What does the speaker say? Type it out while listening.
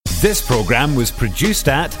This programme was produced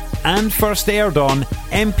at and first aired on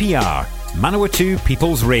MPR, Manawatu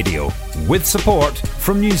People's Radio, with support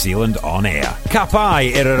from New Zealand On Air. Ka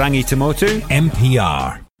pai Irarangi Tamotu,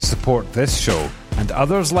 MPR. Support this show and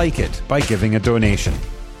others like it by giving a donation.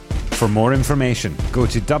 For more information, go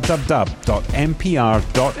to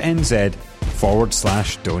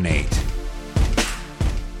www.mpr.nz/donate.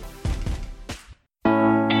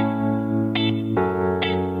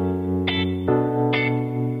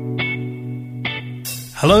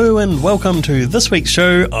 Hello and welcome to this week's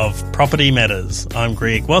show of Property Matters. I'm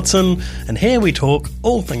Greg Watson, and here we talk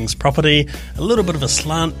all things property, a little bit of a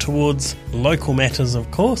slant towards local matters,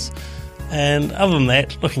 of course, and other than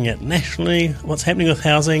that, looking at nationally, what's happening with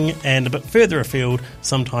housing, and a bit further afield,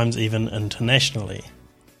 sometimes even internationally.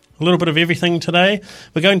 A little bit of everything today.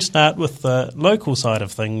 We're going to start with the local side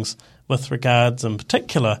of things with regards, in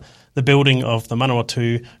particular, the building of the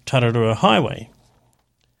Manawatu Tararua Highway.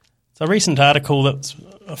 A recent article that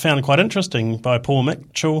I found quite interesting by Paul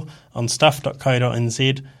Mitchell on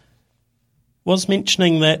stuff.co.nz was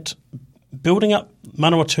mentioning that building up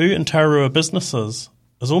Manawatu and Tararua businesses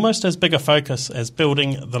is almost as big a focus as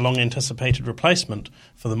building the long-anticipated replacement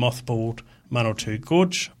for the mothballed Manawatu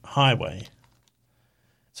Gorge Highway.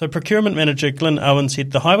 So Procurement Manager Glyn Owen said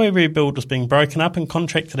the highway rebuild was being broken up and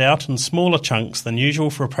contracted out in smaller chunks than usual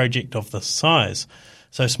for a project of this size,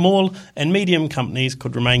 so small and medium companies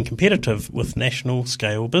could remain competitive with national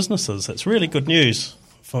scale businesses. That's really good news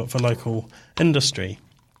for local industry.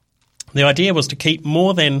 The idea was to keep more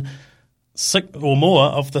of the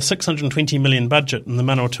 $620 million budget in the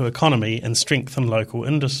Manawatu economy and strengthen local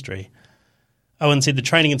industry. Owen said the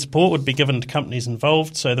training and support would be given to companies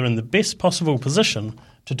involved so they're in the best possible position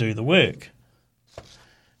to do the work.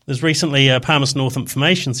 There's recently a Palmerston North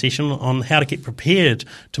information session on how to get prepared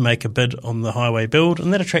to make a bid on the highway build,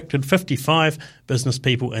 and that attracted 55 business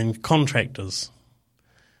people and contractors.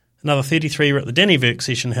 Another 33 were at the Dannyverk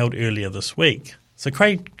session held earlier this week. So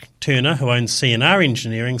Craig Turner, who owns C&R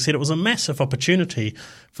Engineering, said it was a massive opportunity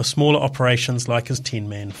for smaller operations like his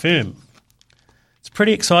 10-man firm. It's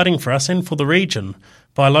pretty exciting for us and for the region.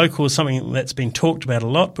 Buy local is something that's been talked about a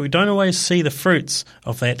lot, but we don't always see the fruits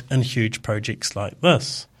of that in huge projects like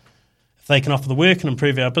this. If they can offer the work and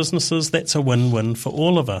improve our businesses, that's a win-win for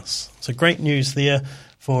all of us. So great news there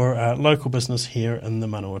for local business here in the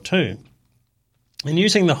Manawatu. And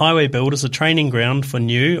using the highway build as a training ground for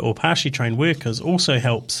new or partially trained workers also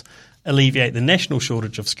helps alleviate the national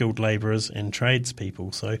shortage of skilled labourers and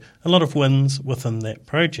tradespeople. So a lot of wins within that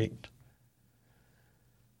project.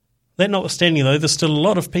 That notwithstanding, though, there's still a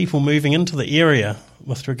lot of people moving into the area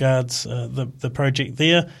with regards the project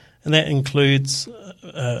there, and that includes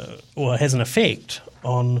or has an effect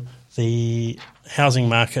on the housing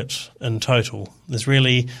market in total. There's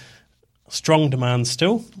really strong demand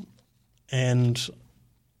still, and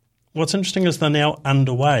what's interesting is they're now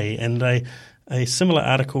underway, and a similar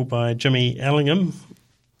article by Jimmy Allingham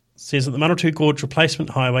says that the Manawatu Gorge Replacement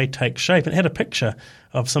Highway takes shape, and had a picture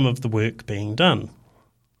of some of the work being done.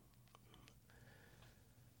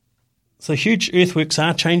 So huge earthworks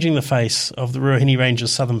are changing the face of the Ruahine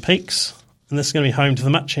Range's southern peaks, and this is going to be home to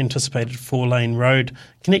the much anticipated 4-lane road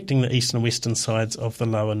connecting the eastern and western sides of the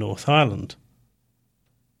lower North Island.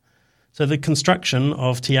 So the construction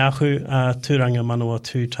of Te Ahu a Turanga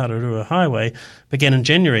Manawatu Tararua Highway began in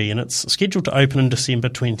January, and it's scheduled to open in December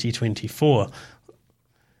 2024.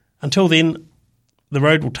 Until then, the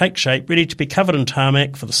road will take shape, ready to be covered in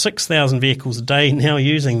tarmac for the 6,000 vehicles a day now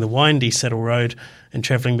using the windy saddle road and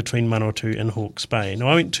travelling between Manawatu and Hawke's Bay. Now,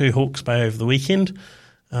 I went to Hawke's Bay over the weekend.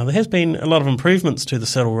 There has been a lot of improvements to the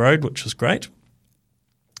saddle road, which was great,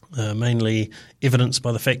 mainly evidenced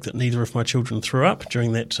by the fact that neither of my children threw up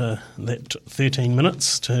during that 13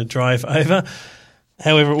 minutes to drive over.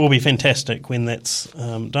 However, it will be fantastic when that's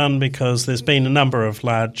done, because there's been a number of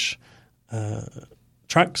large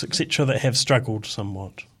trucks, etc., that have struggled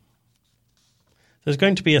somewhat. There's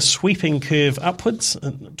going to be a sweeping curve upwards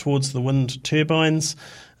towards the wind turbines,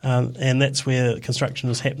 and that's where construction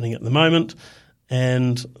is happening at the moment.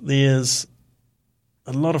 And there's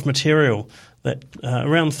a lot of material that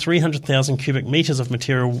around 300,000 cubic metres of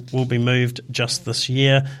material will be moved just this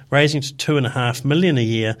year, raising to $2.5 million a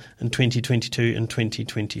year in 2022 and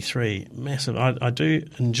 2023. Massive. I do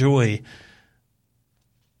enjoy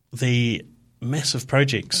the massive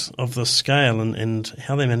projects of this scale, and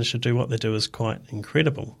how they manage to do what they do is quite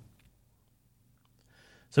incredible.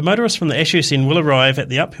 So motorists from the Ashurst end will arrive at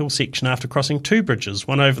the uphill section after crossing 2 bridges,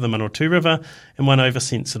 one over the Manawatu River and one over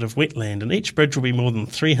sensitive wetland, and each bridge will be more than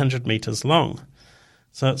 300 metres long.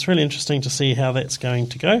 So it's really interesting to see how that's going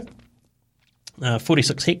to go.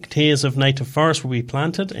 46 hectares of native forest will be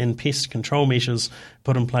planted and pest control measures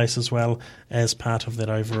put in place as well as part of that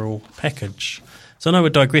overall package. So I know we're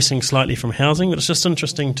digressing slightly from housing, but it's just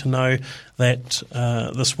interesting to know that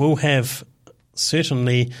this will have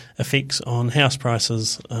certainly effects on house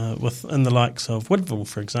prices within the likes of Woodville,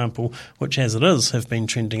 for example, which as it is have been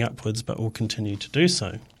trending upwards but will continue to do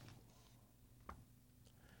so.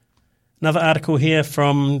 Another article here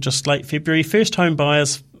from just late February. First home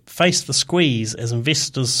buyers face the squeeze as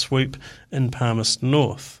investors swoop in Palmerston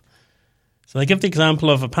North. So they give the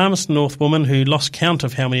example of a Palmerston North woman who lost count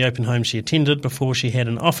of how many open homes she attended before she had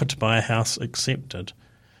an offer to buy a house accepted.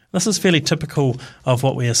 This is fairly typical of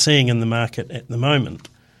what we are seeing in the market at the moment.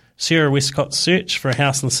 Sarah Westcott's search for a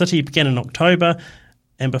house in the city began in October,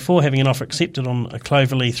 and before having an offer accepted on a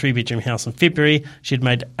Cloverley 3-bedroom house in February, she had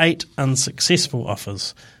made 8 unsuccessful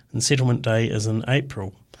offers, and settlement day is in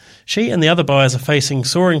April. She and the other buyers are facing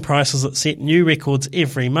soaring prices that set new records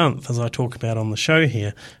every month, as I talk about on the show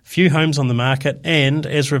here. Few homes on the market, and,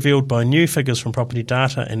 as revealed by new figures from property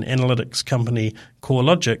data and analytics company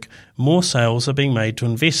CoreLogic, more sales are being made to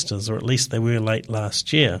investors, or at least they were late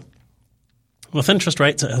last year. With interest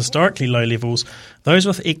rates at historically low levels, those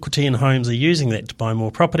with equity in homes are using that to buy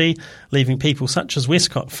more property, leaving people such as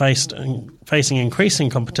Westcott facing increasing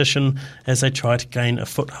competition as they try to gain a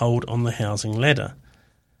foothold on the housing ladder.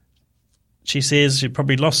 She says she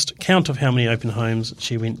probably lost count of how many open homes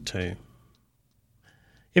she went to.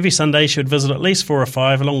 Every Sunday she would visit at least 4 or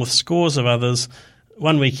 5, along with scores of others.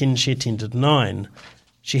 One weekend she attended 9.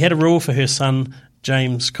 She had a rule for her son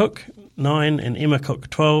James Cook, 9, and Emma Cook,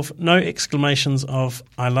 12. No exclamations of,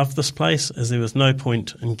 "I love this place," as there was no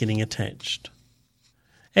point in getting attached.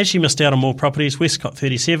 As she missed out on more properties, Westcott,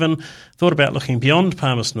 37, thought about looking beyond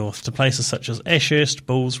Palmerston North to places such as Ashurst,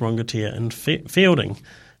 Bulls, Rongatea and Fielding.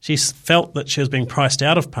 She felt that she was being priced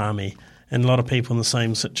out of Palmy, and a lot of people in the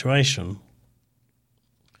same situation.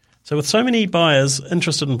 So with so many buyers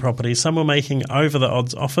interested in property, some were making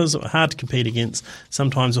over-the-odds offers that were hard to compete against,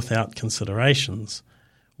 sometimes without considerations.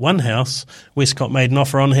 One house Westcott made an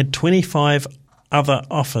offer on had 25 other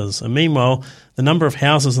offers, and meanwhile the number of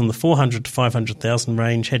houses in the 400 to 500,000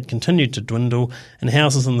 range had continued to dwindle, and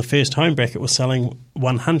houses in the first home bracket were selling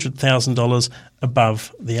 $100,000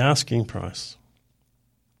 above the asking price.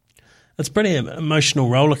 It's a pretty emotional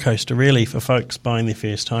roller coaster, really, for folks buying their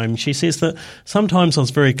first home. She says that sometimes I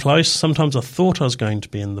was very close, sometimes I thought I was going to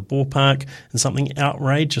be in the ballpark, and something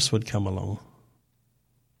outrageous would come along.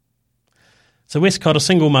 So Westcott, a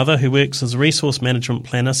single mother who works as a resource management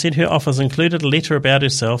planner, said her offers included a letter about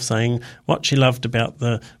herself saying what she loved about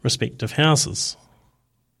the respective houses.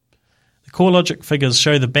 The CoreLogic figures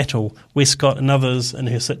show the battle Westcott and others in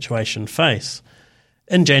her situation face.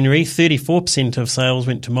 In January, 34% of sales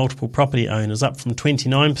went to multiple property owners, up from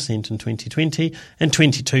 29% in 2020 and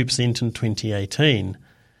 22% in 2018.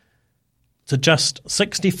 To just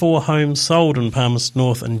 64 homes sold in Palmerston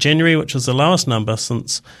North in January, which is the lowest number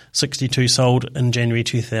since 62 sold in January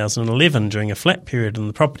 2011 during a flat period in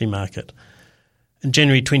the property market. In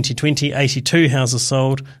January 2020, 82 houses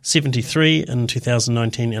sold, 73 in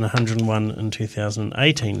 2019 and 101 in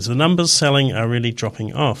 2018. So the numbers selling are really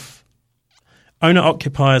dropping off.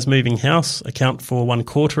 Owner-occupiers moving house account for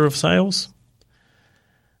 1/4 of sales.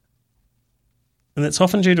 And that's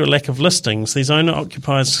often due to a lack of listings. These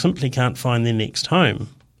owner-occupiers simply can't find their next home.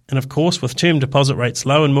 And of course, with term deposit rates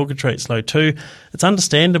low and mortgage rates low too, it's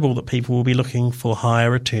understandable that people will be looking for higher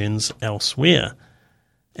returns elsewhere.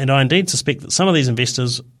 And I indeed suspect that some of these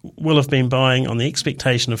investors will have been buying on the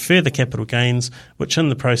expectation of further capital gains, which in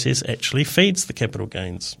the process actually feeds the capital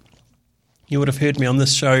gains. You would have heard me on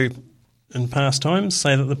this show in past times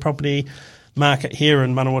say that the property market here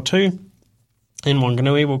in Manawatu and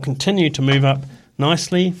Wanganui will continue to move up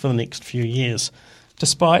nicely for the next few years,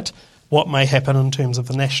 despite what may happen in terms of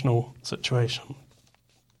the national situation.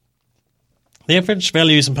 The average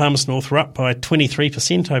values in Palmerston North were up by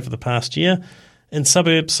 23% over the past year, and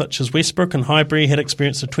suburbs such as Westbrook and Highbury had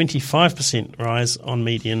experienced a 25% rise on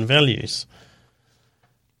median values.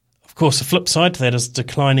 Of course, the flip side to that is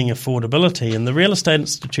declining affordability, and the Real Estate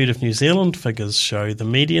Institute of New Zealand figures show the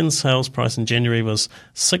median sales price in January was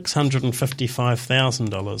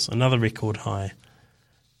 $655,000, another record high.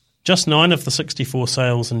 Just 9 of the 64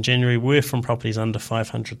 sales in January were from properties under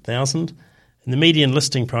 $500,000, and the median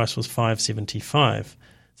listing price was $575,000.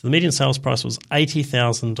 So the median sales price was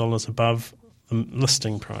 $80,000 above the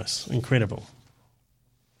listing price. Incredible.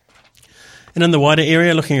 And in the wider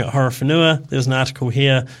area, looking at Horowhenua, there's an article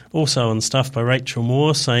here, also on Stuff by Rachel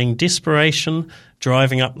Moore, saying desperation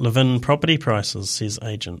driving up live-in property prices, says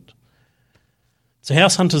agent. So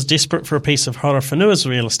house hunters desperate for a piece of Horowhenua's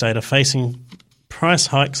real estate are facing price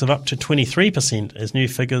hikes of up to 23% as new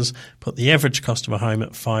figures put the average cost of a home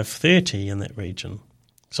at $530 in that region.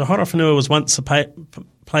 So Horowhenua was once a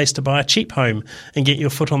place to buy a cheap home and get your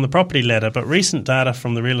foot on the property ladder, but recent data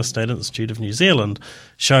from the Real Estate Institute of New Zealand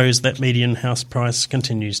shows that median house price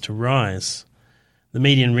continues to rise. The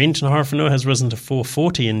median rent in Horowhenua has risen to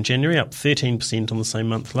 $440 in January, up 13% on the same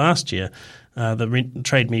month last year, the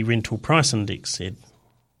Trade Me Rental Price Index said.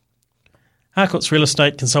 Harcourt's real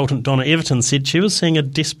estate consultant Donna Everton said she was seeing a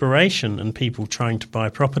desperation in people trying to buy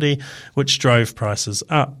property, which drove prices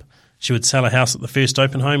up. She would sell a house at the first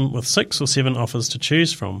open home with 6 or 7 offers to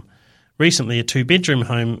choose from. Recently, a 2-bedroom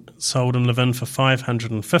home sold in Levin for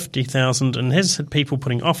 $550,000 and has had people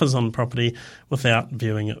putting offers on property without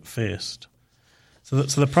viewing it first. So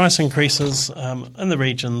the price increases in the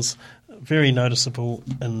regions very noticeable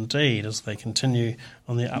indeed as they continue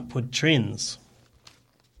on their upward trends.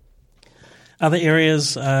 Other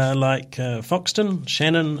areas like Foxton,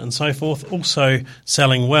 Shannon and so forth also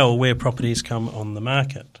selling well where properties come on the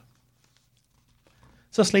market.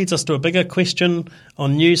 So this leads us to a bigger question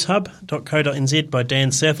on newshub.co.nz by Dan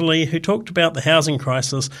Satherley, who talked about the housing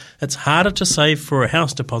crisis. It's harder to save for a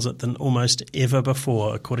house deposit than almost ever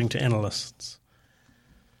before, according to analysts.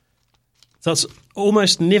 So it's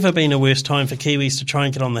almost never been a worse time for Kiwis to try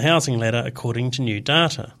and get on the housing ladder, according to new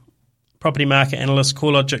data. Property market analyst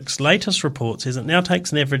CoreLogic's latest report says it now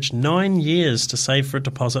takes an average 9 years to save for a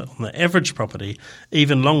deposit on the average property,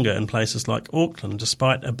 even longer in places like Auckland,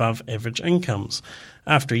 despite above-average incomes,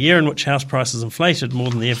 after a year in which house prices inflated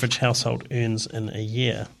more than the average household earns in a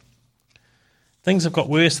year. Things have got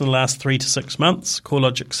worse in the last 3 to 6 months,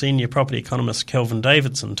 CoreLogic senior property economist Kelvin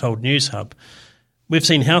Davidson told NewsHub. We've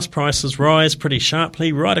seen house prices rise pretty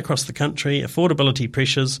sharply right across the country. Affordability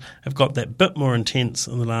pressures have got that bit more intense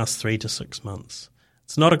in the last 3 to 6 months.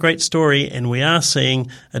 It's not a great story, and we are seeing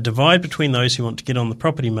a divide between those who want to get on the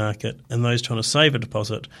property market and those trying to save a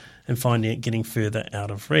deposit and finding it getting further out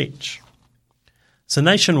of reach. So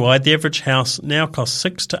nationwide, the average house now costs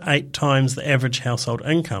 6 to 8 times the average household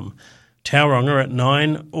income. Tauranga at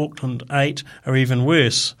 9, Auckland 8, or even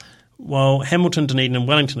worse, while Hamilton, Dunedin and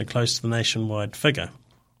Wellington are close to the nationwide figure.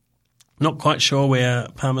 Not quite sure where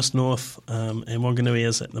Palmerston North and Wanganui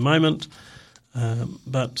is at the moment,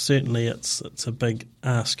 but certainly it's a big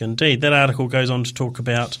ask indeed. That article goes on to talk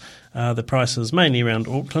about the prices mainly around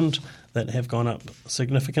Auckland that have gone up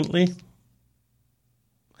significantly.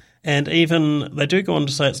 And even they do go on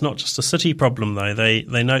to say it's not just a city problem, though.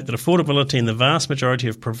 They note that affordability in the vast majority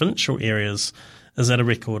of provincial areas is at a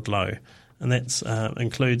record low. And that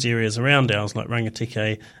includes areas around ours like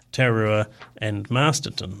Rangitikei, Tararua and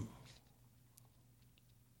Masterton.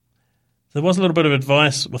 There was a little bit of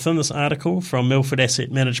advice within this article from Milford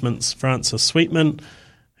Asset Management's Francis Sweetman,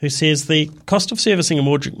 who says the cost of servicing a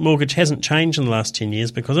mortgage hasn't changed in the last 10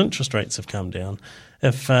 years because interest rates have come down.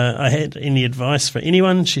 If I had any advice for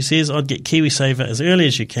anyone, she says, I'd get KiwiSaver as early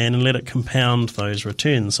as you can and let it compound those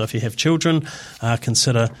returns. So if you have children,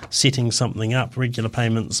 consider setting something up, regular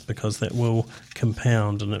payments, because that will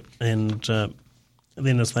compound. And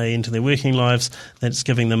then as they enter their working lives, that's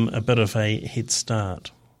giving them a bit of a head start.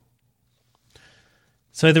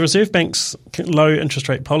 So the Reserve Bank's low interest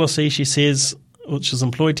rate policy, she says, which is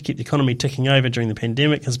employed to keep the economy ticking over during the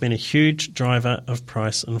pandemic, has been a huge driver of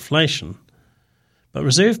price inflation. But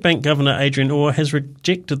Reserve Bank Governor Adrian Orr has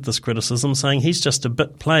rejected this criticism, saying he's just a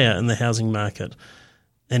bit player in the housing market.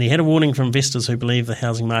 And he had a warning from investors who believe the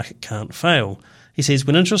housing market can't fail. He says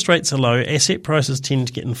when interest rates are low, asset prices tend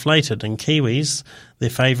to get inflated, and Kiwis, their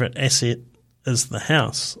favourite asset is the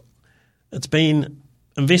house. It's been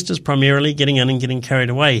investors primarily getting in and getting carried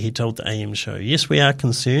away, he told the AM show. Yes, we are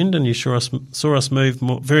concerned, and you saw us move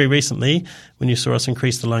very recently when you saw us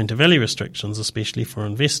increase the loan-to-value restrictions, especially for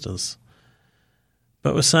investors.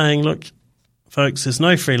 But we're saying, look, folks, there's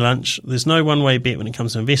no free lunch. There's no one-way bet when it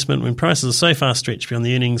comes to investment. When prices are so far stretched beyond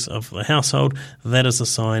the earnings of the household, that is a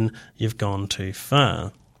sign you've gone too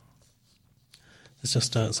far. There's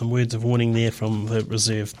just some words of warning there from the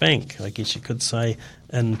Reserve Bank, I guess you could say,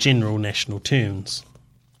 in general national terms.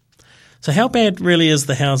 So how bad really is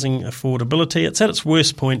the housing affordability? It's at its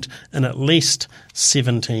worst point in at least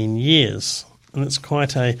 17 years. And it's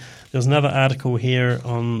there's another article here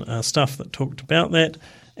on Stuff that talked about that,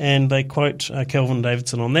 and they quote Kelvin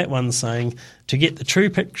Davidson on that one saying, to get the true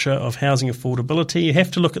picture of housing affordability, you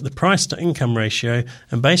have to look at the price to income ratio,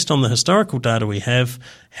 and based on the historical data we have,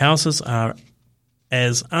 houses are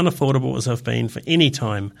as unaffordable as they've been for any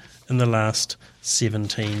time in the last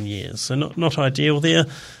 17 years. So not ideal there.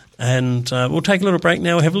 And we'll take a little break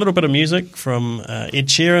now. We'll have a little bit of music from Ed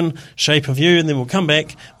Sheeran, Shape of You, and then we'll come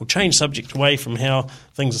back. We'll change subject away from how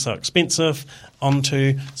things are so expensive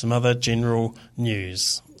onto some other general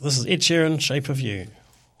news. This is Ed Sheeran, Shape of You.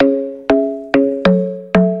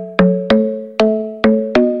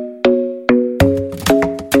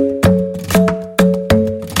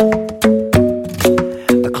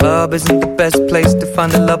 The club isn't the best place to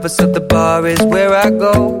find the lovers, so the bar is where I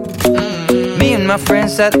go. Me and my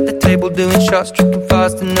friends sat at the table doing shots, tripping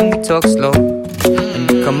fast, and then we talk slow. And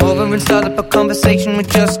you come over and start up a conversation with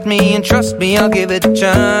just me, and trust me, I'll give it a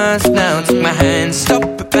chance. Now take my hand, stop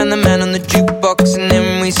it, and the man on the jukebox, and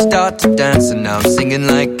then we start to dance. And now I'm singing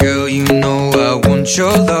like, girl, you know I want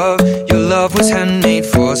your love. Your love was handmade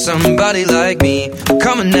for somebody like me.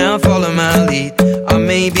 Come on now, follow my lead. I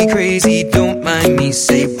may be crazy, don't mind me.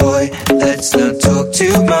 Say, boy, let's not talk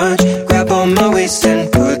too much. Grab on my waist and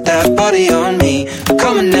put that body on me.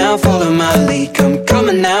 Come on now, follow my lead. Come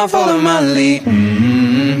on now, follow my lead.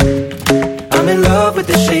 I'm in love with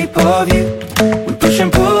the shape of you. We push and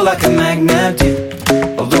pull like a magnet do.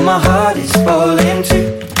 Although my heart is falling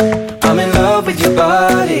too. I'm in love with your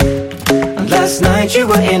body. And last night you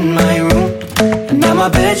were in my room, and now my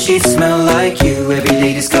bedsheets smell like you. Every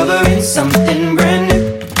day discovering something brand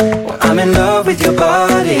new. Well, I'm in love with your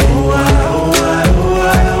body.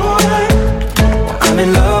 I'm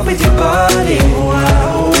in love with your body.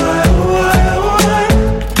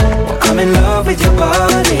 I'm in love with your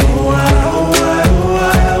body.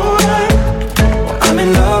 I'm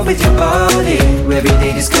in love with your body. Every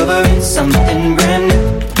day discovering something brand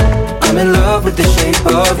new. I'm in love with the shape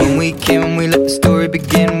of you. When we came, we let the story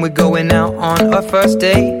begin. We're going out on our first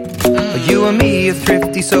date. You and me are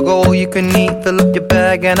thrifty, so go all you can eat. Fill up your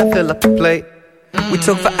bag and I fill up the plate. We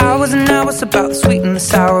talk for hours and hours about the sweet and the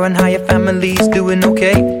sour, and how your family's doing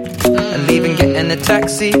okay. And leaving, getting a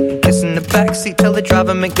taxi, kissing the backseat, tell the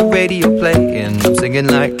driver make the radio play. And I'm singing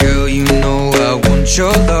like, girl, you know I want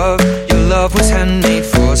your love. Your love was handmade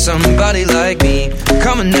for somebody like me.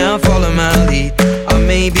 Come on now, follow my lead. I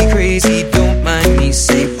may be crazy, don't mind me.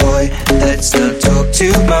 Say, boy, let's not talk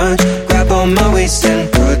too much. Grab on my waist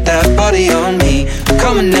and put that body on me.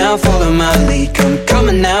 Come on now, follow my lead. Come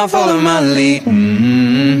on now, follow my lead.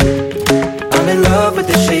 I'm in love with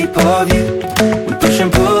the shape of you. We push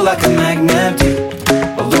and pull like a magnet do.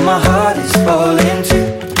 Although my heart is falling too.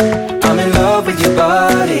 I'm in love with your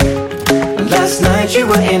body. Last night you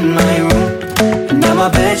were in my room, and now my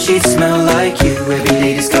bedsheets smell like you. Every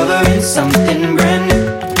day discovering something brand new.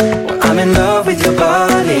 Well, I'm in love with your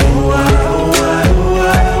body.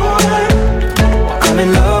 I'm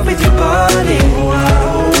in love with your body.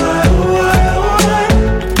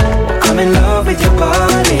 I'm in love with your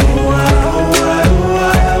body.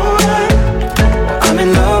 I'm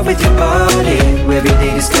in love with your body. Every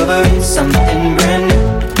day discovering something brand new.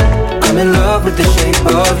 I'm in love with the shape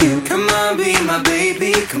of you. Come on, be my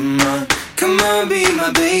baby, come on. Come on, be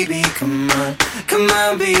my baby, come on. Come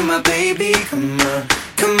on, be my baby, come on.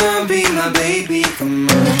 Come on, be my baby, come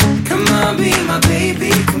on. Come on, be my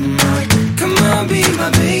baby, come on. Come on, be my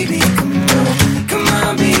baby, come on. Come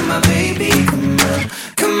on, be my baby, come on.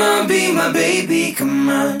 Come on, be my baby, come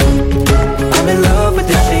on. I'm in love with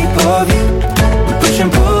the shape of you. We push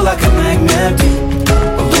and pull like a magnet do.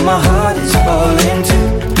 Although my heart is falling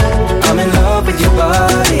too. I'm in love with your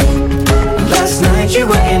body. Last night you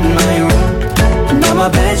were in my room, and now my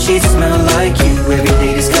bedsheets smell like you. Every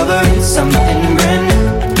day discovering something brand new.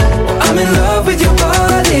 I'm in love with your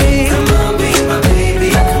body. Come on, be my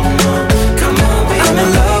baby. Come on, come on, be I'm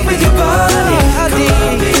in love with your body. Come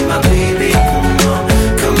on, be my baby. Come on,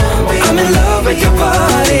 come on, be I'm in love with your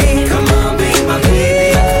body. Come on, be my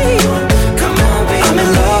baby. Come on, be I'm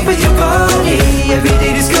in love with your body. Every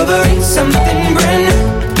day discovering something brand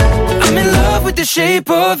new. I'm in love with the shape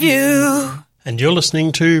of you. And you're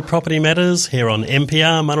listening to Property Matters here on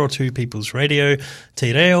MPR, Manawatu People's Radio,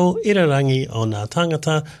 Te Reo, Irarangi o Ngā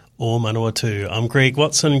Tangata o Manawatu. I'm Greg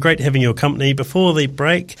Watson, great having your company. Before the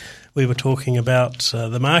break, we were talking about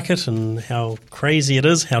the market and how crazy it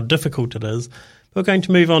is, how difficult it is. We're going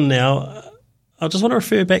to move on now. I just want to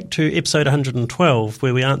refer back to episode 112,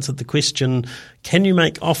 where we answered the question, can you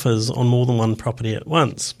make offers on more than one property at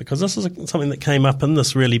once? Because this is something that came up in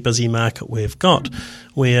this really busy market we've got,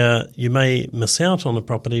 where you may miss out on a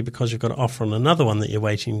property because you've got to offer on another one that you're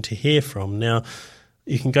waiting to hear from. Now,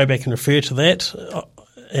 you can go back and refer to that,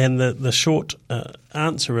 and the short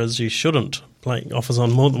answer is you shouldn't make offers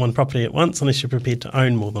on more than one property at once unless you're prepared to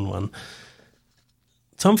own more than one.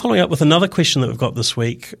 So I'm following up with another question that we've got this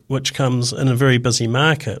week, which comes in a very busy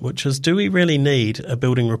market, which is, do we really need a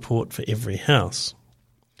building report for every house?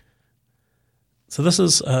 So this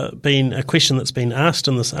has been a question that's been asked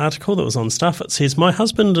in this article that was on Stuff. It says, my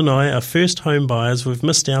husband and I are first home buyers. We've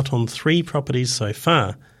missed out on 3 properties so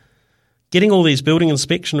far. Getting all these building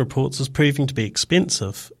inspection reports is proving to be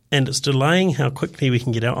expensive, and it's delaying how quickly we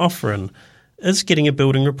can get our offer in. Is getting a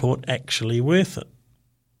building report actually worth it?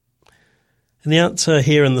 And the answer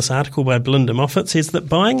here in this article by Belinda Moffat says that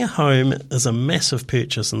buying a home is a massive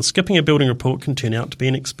purchase, and skipping a building report can turn out to be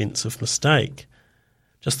an expensive mistake.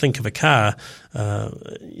 Just think of a car.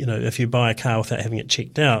 If you buy a car without having it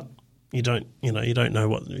checked out, you don't know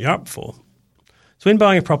what you're up for. So when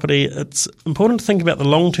buying a property, it's important to think about the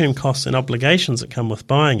long-term costs and obligations that come with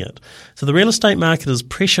buying it. So the real estate market is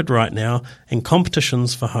pressured right now, and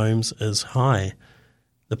competitions for homes is high.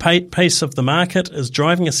 The pace of the market is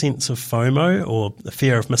driving a sense of FOMO, or the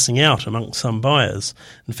fear of missing out, amongst some buyers.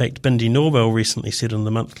 In fact, Bindi Norwell recently said in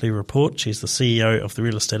the monthly report, she's the CEO of the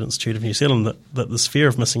Real Estate Institute of New Zealand, that this fear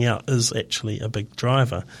of missing out is actually a big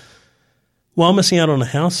driver. While missing out on a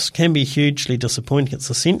house can be hugely disappointing, it's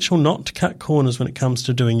essential not to cut corners when it comes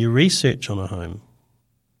to doing your research on a home.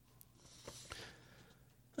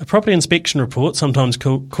 A property inspection report, sometimes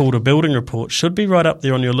called a building report, should be right up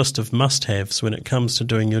there on your list of must-haves when it comes to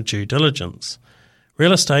doing your due diligence.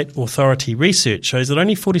 Real Estate Authority research shows that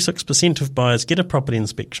only 46% of buyers get a property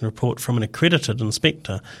inspection report from an accredited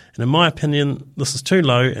inspector, and in my opinion, this is too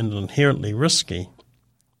low and inherently risky.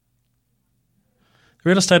 The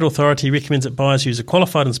Real Estate Authority recommends that buyers use a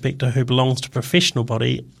qualified inspector who belongs to a professional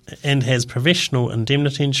body and has professional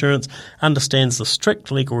indemnity insurance, understands the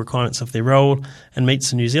strict legal requirements of their role, and meets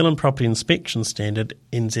the New Zealand Property Inspection Standard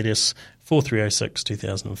NZS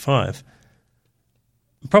 4306-2005.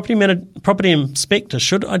 Property inspector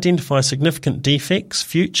should identify significant defects,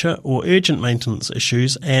 future or urgent maintenance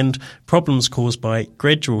issues, and problems caused by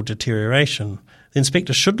gradual deterioration. The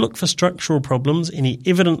inspector should look for structural problems, any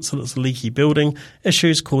evidence that it's a leaky building,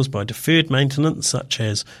 issues caused by deferred maintenance such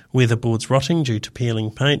as weatherboards rotting due to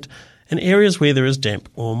peeling paint, and areas where there is damp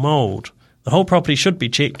or mould. The whole property should be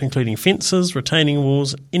checked, including fences, retaining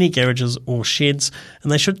walls, any garages or sheds,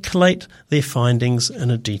 and they should collate their findings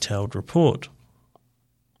in a detailed report.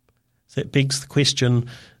 So that begs the question,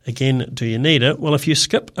 again, do you need it? Well, if you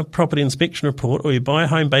skip a property inspection report or you buy a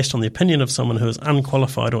home based on the opinion of someone who is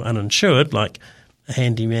unqualified or uninsured, like a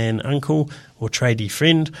handyman uncle or tradie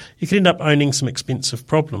friend, you could end up owning some expensive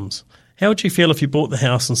problems. How would you feel if you bought the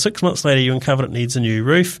house and 6 months later you uncovered it needs a new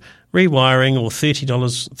roof, rewiring, or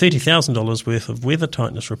 $30,000 worth of weather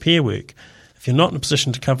tightness repair work? If you're not in a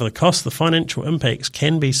position to cover the cost, the financial impacts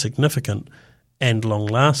can be significant and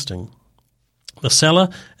long-lasting. The seller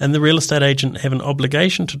and the real estate agent have an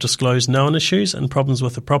obligation to disclose known issues and problems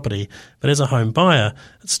with the property, but as a home buyer,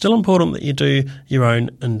 it's still important that you do your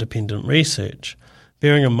own independent research,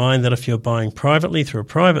 bearing in mind that if you're buying privately through a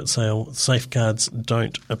private sale, safeguards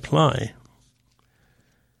don't apply.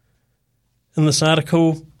 In this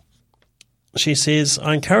article, she says,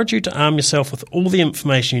 I encourage you to arm yourself with all the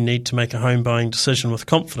information you need to make a home buying decision with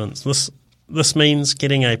confidence. This means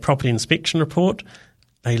getting a property inspection report,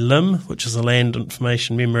 a LIM, which is a Land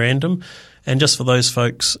Information Memorandum, and just for those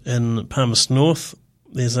folks in Palmerston North,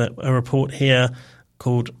 there's a report here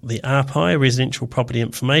called the RPI, Residential Property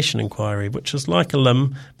Information Inquiry, which is like a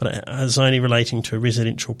LIM, but it is only relating to a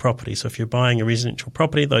residential property. So if you're buying a residential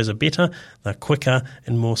property, those are better, they're quicker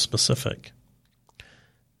and more specific.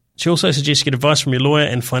 She also suggests you get advice from your lawyer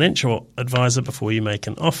and financial advisor before you make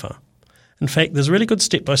an offer. In fact, there's a really good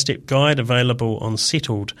step-by-step guide available on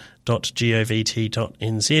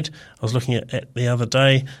settled.govt.nz. I was looking at it the other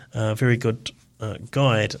day, a very good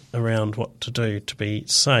guide around what to do to be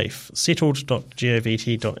safe,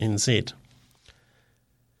 settled.govt.nz.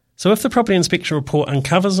 So if the property inspection report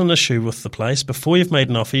uncovers an issue with the place before you've made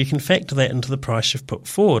an offer, you can factor that into the price you've put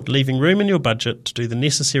forward, leaving room in your budget to do the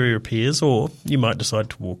necessary repairs, or you might decide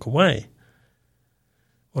to walk away.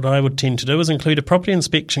 What I would tend to do is include a property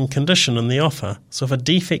inspection condition in the offer. So if a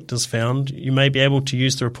defect is found, you may be able to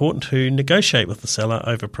use the report to negotiate with the seller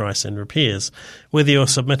over price and repairs. Whether you're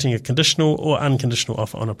submitting a conditional or unconditional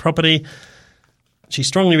offer on a property, she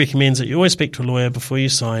strongly recommends that you always speak to a lawyer before you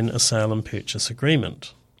sign a sale and purchase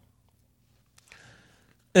agreement.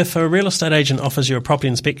 If a real estate agent offers you a property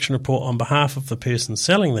inspection report on behalf of the person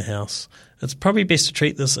selling the house, it's probably best to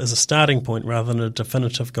treat this as a starting point rather than a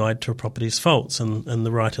definitive guide to a property's faults in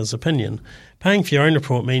the writer's opinion. Paying for your own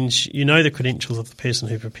report means you know the credentials of the person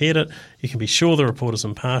who prepared it, you can be sure the report is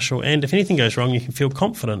impartial, and if anything goes wrong, you can feel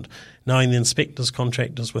confident knowing the inspector's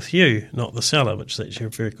contract is with you, not the seller, which is actually a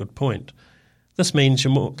very good point. This means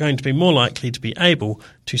you're going to be more likely to be able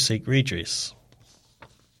to seek redress.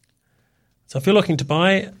 So if you're looking to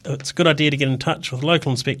buy, it's a good idea to get in touch with a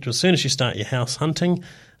local inspector as soon as you start your house hunting.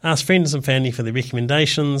 Ask friends and family for their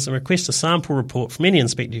recommendations and request a sample report from any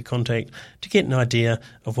inspector you contact to get an idea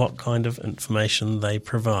of what kind of information they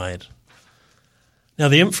provide. Now,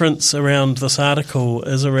 the inference around this article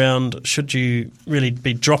is around should you really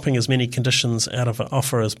be dropping as many conditions out of an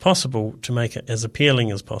offer as possible to make it as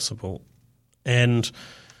appealing as possible. And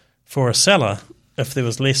for a seller, if there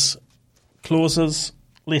was less clauses,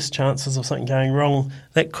 less chances of something going wrong,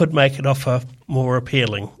 that could make an offer more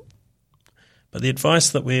appealing. But the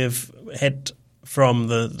advice that we've had from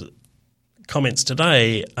the comments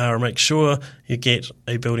today are make sure you get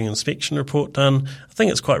a building inspection report done. I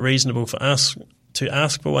think it's quite reasonable for us to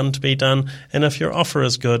ask for one to be done, and if your offer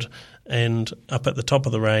is good and up at the top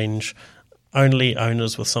of the range, only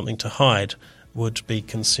owners with something to hide would be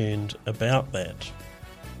concerned about that.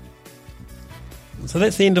 So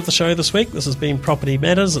that's the end of the show this week. This has been Property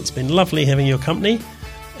Matters. It's been lovely having your company,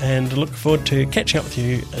 and I look forward to catching up with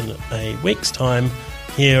you in a week's time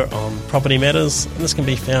here on Property Matters. And this can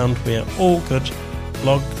be found where all good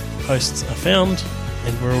blog posts are found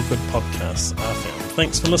and where all good podcasts are found.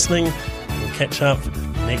 Thanks for listening. We'll catch up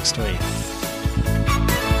next week.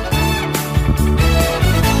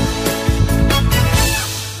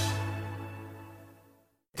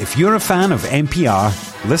 If you're a fan of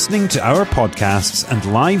NPR, listening to our podcasts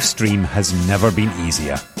and live stream has never been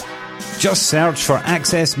easier. Just search for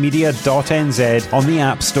accessmedia.nz on the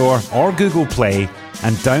App Store or Google Play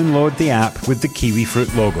and download the app with the kiwi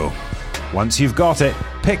fruit logo. Once you've got it,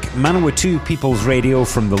 pick Manawatu People's Radio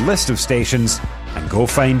from the list of stations and go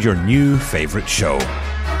find your new favourite show.